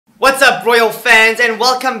What's up, royal fans, and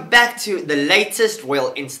welcome back to the latest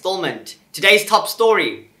royal installment. Today's top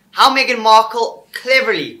story: how Meghan Markle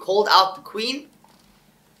cleverly called out the Queen.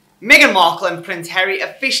 Meghan Markle and Prince Harry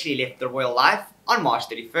officially left the royal life on March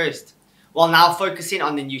 31st, while now focusing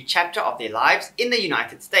on the new chapter of their lives in the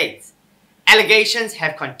United States. Allegations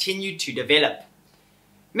have continued to develop.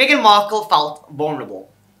 Meghan Markle felt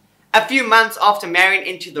vulnerable. A few months after marrying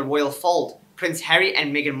into the royal fold, Prince Harry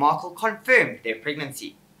and Meghan Markle confirmed their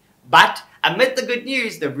pregnancy. But amid the good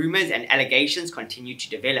news, the rumours and allegations continue to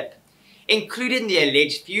develop, including the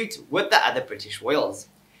alleged feuds with the other British royals.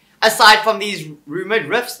 Aside from these rumoured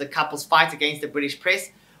rifts, the couple's fight against the British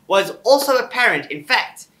press was also apparent. In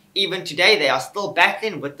fact, even today they are still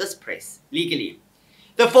battling with this press legally.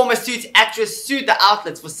 The former Suits actress sued the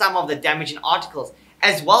outlets for some of the damaging articles,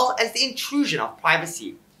 as well as the intrusion of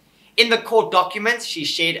privacy. In the court documents she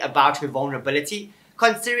shared about her vulnerability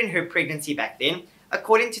considering her pregnancy back then,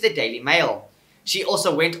 according to the Daily Mail. She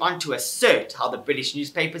also went on to assert how the British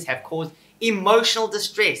newspapers have caused emotional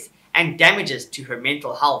distress and damages to her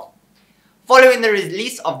mental health. Following the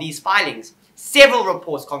release of these filings, several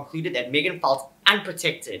reports concluded that Meghan felt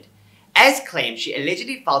unprotected, as claimed she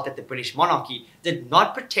allegedly felt that the British monarchy did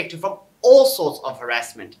not protect her from all sorts of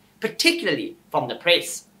harassment, particularly from the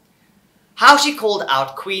press. How she called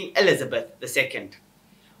out Queen Elizabeth II.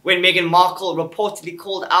 When Meghan Markle reportedly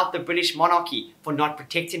called out the British monarchy for not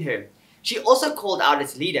protecting her, she also called out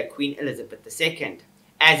its leader, Queen Elizabeth II.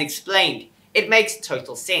 As explained, it makes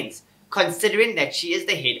total sense, considering that she is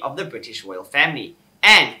the head of the British royal family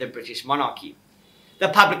and the British monarchy. The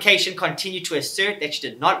publication continued to assert that she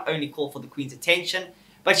did not only call for the Queen's attention,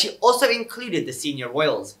 but she also included the senior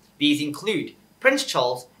royals. These include Prince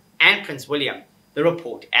Charles and Prince William, the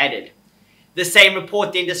report added. The same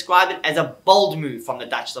report then described it as a bold move from the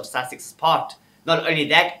Duchess of Sussex's part. Not only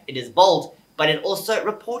that, it is bold, but it also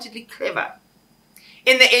reportedly clever.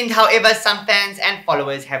 In the end, however, some fans and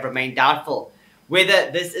followers have remained doubtful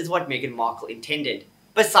whether this is what Meghan Markle intended.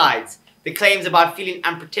 Besides, the claims about feeling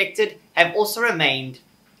unprotected have also remained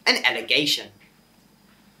an allegation.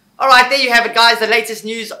 Alright, there you have it, guys, the latest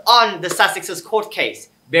news on the Sussex's court case.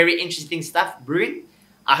 Very interesting stuff brewing.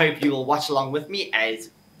 I hope you will watch along with me as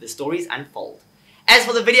the stories unfold. As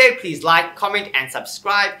for the video, please like, comment and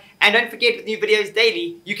subscribe, and don't forget, with new videos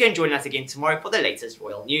daily, you can join us again tomorrow for the latest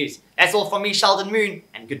royal news. That's all from me, Sheldon Moon,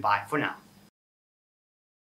 and goodbye for now.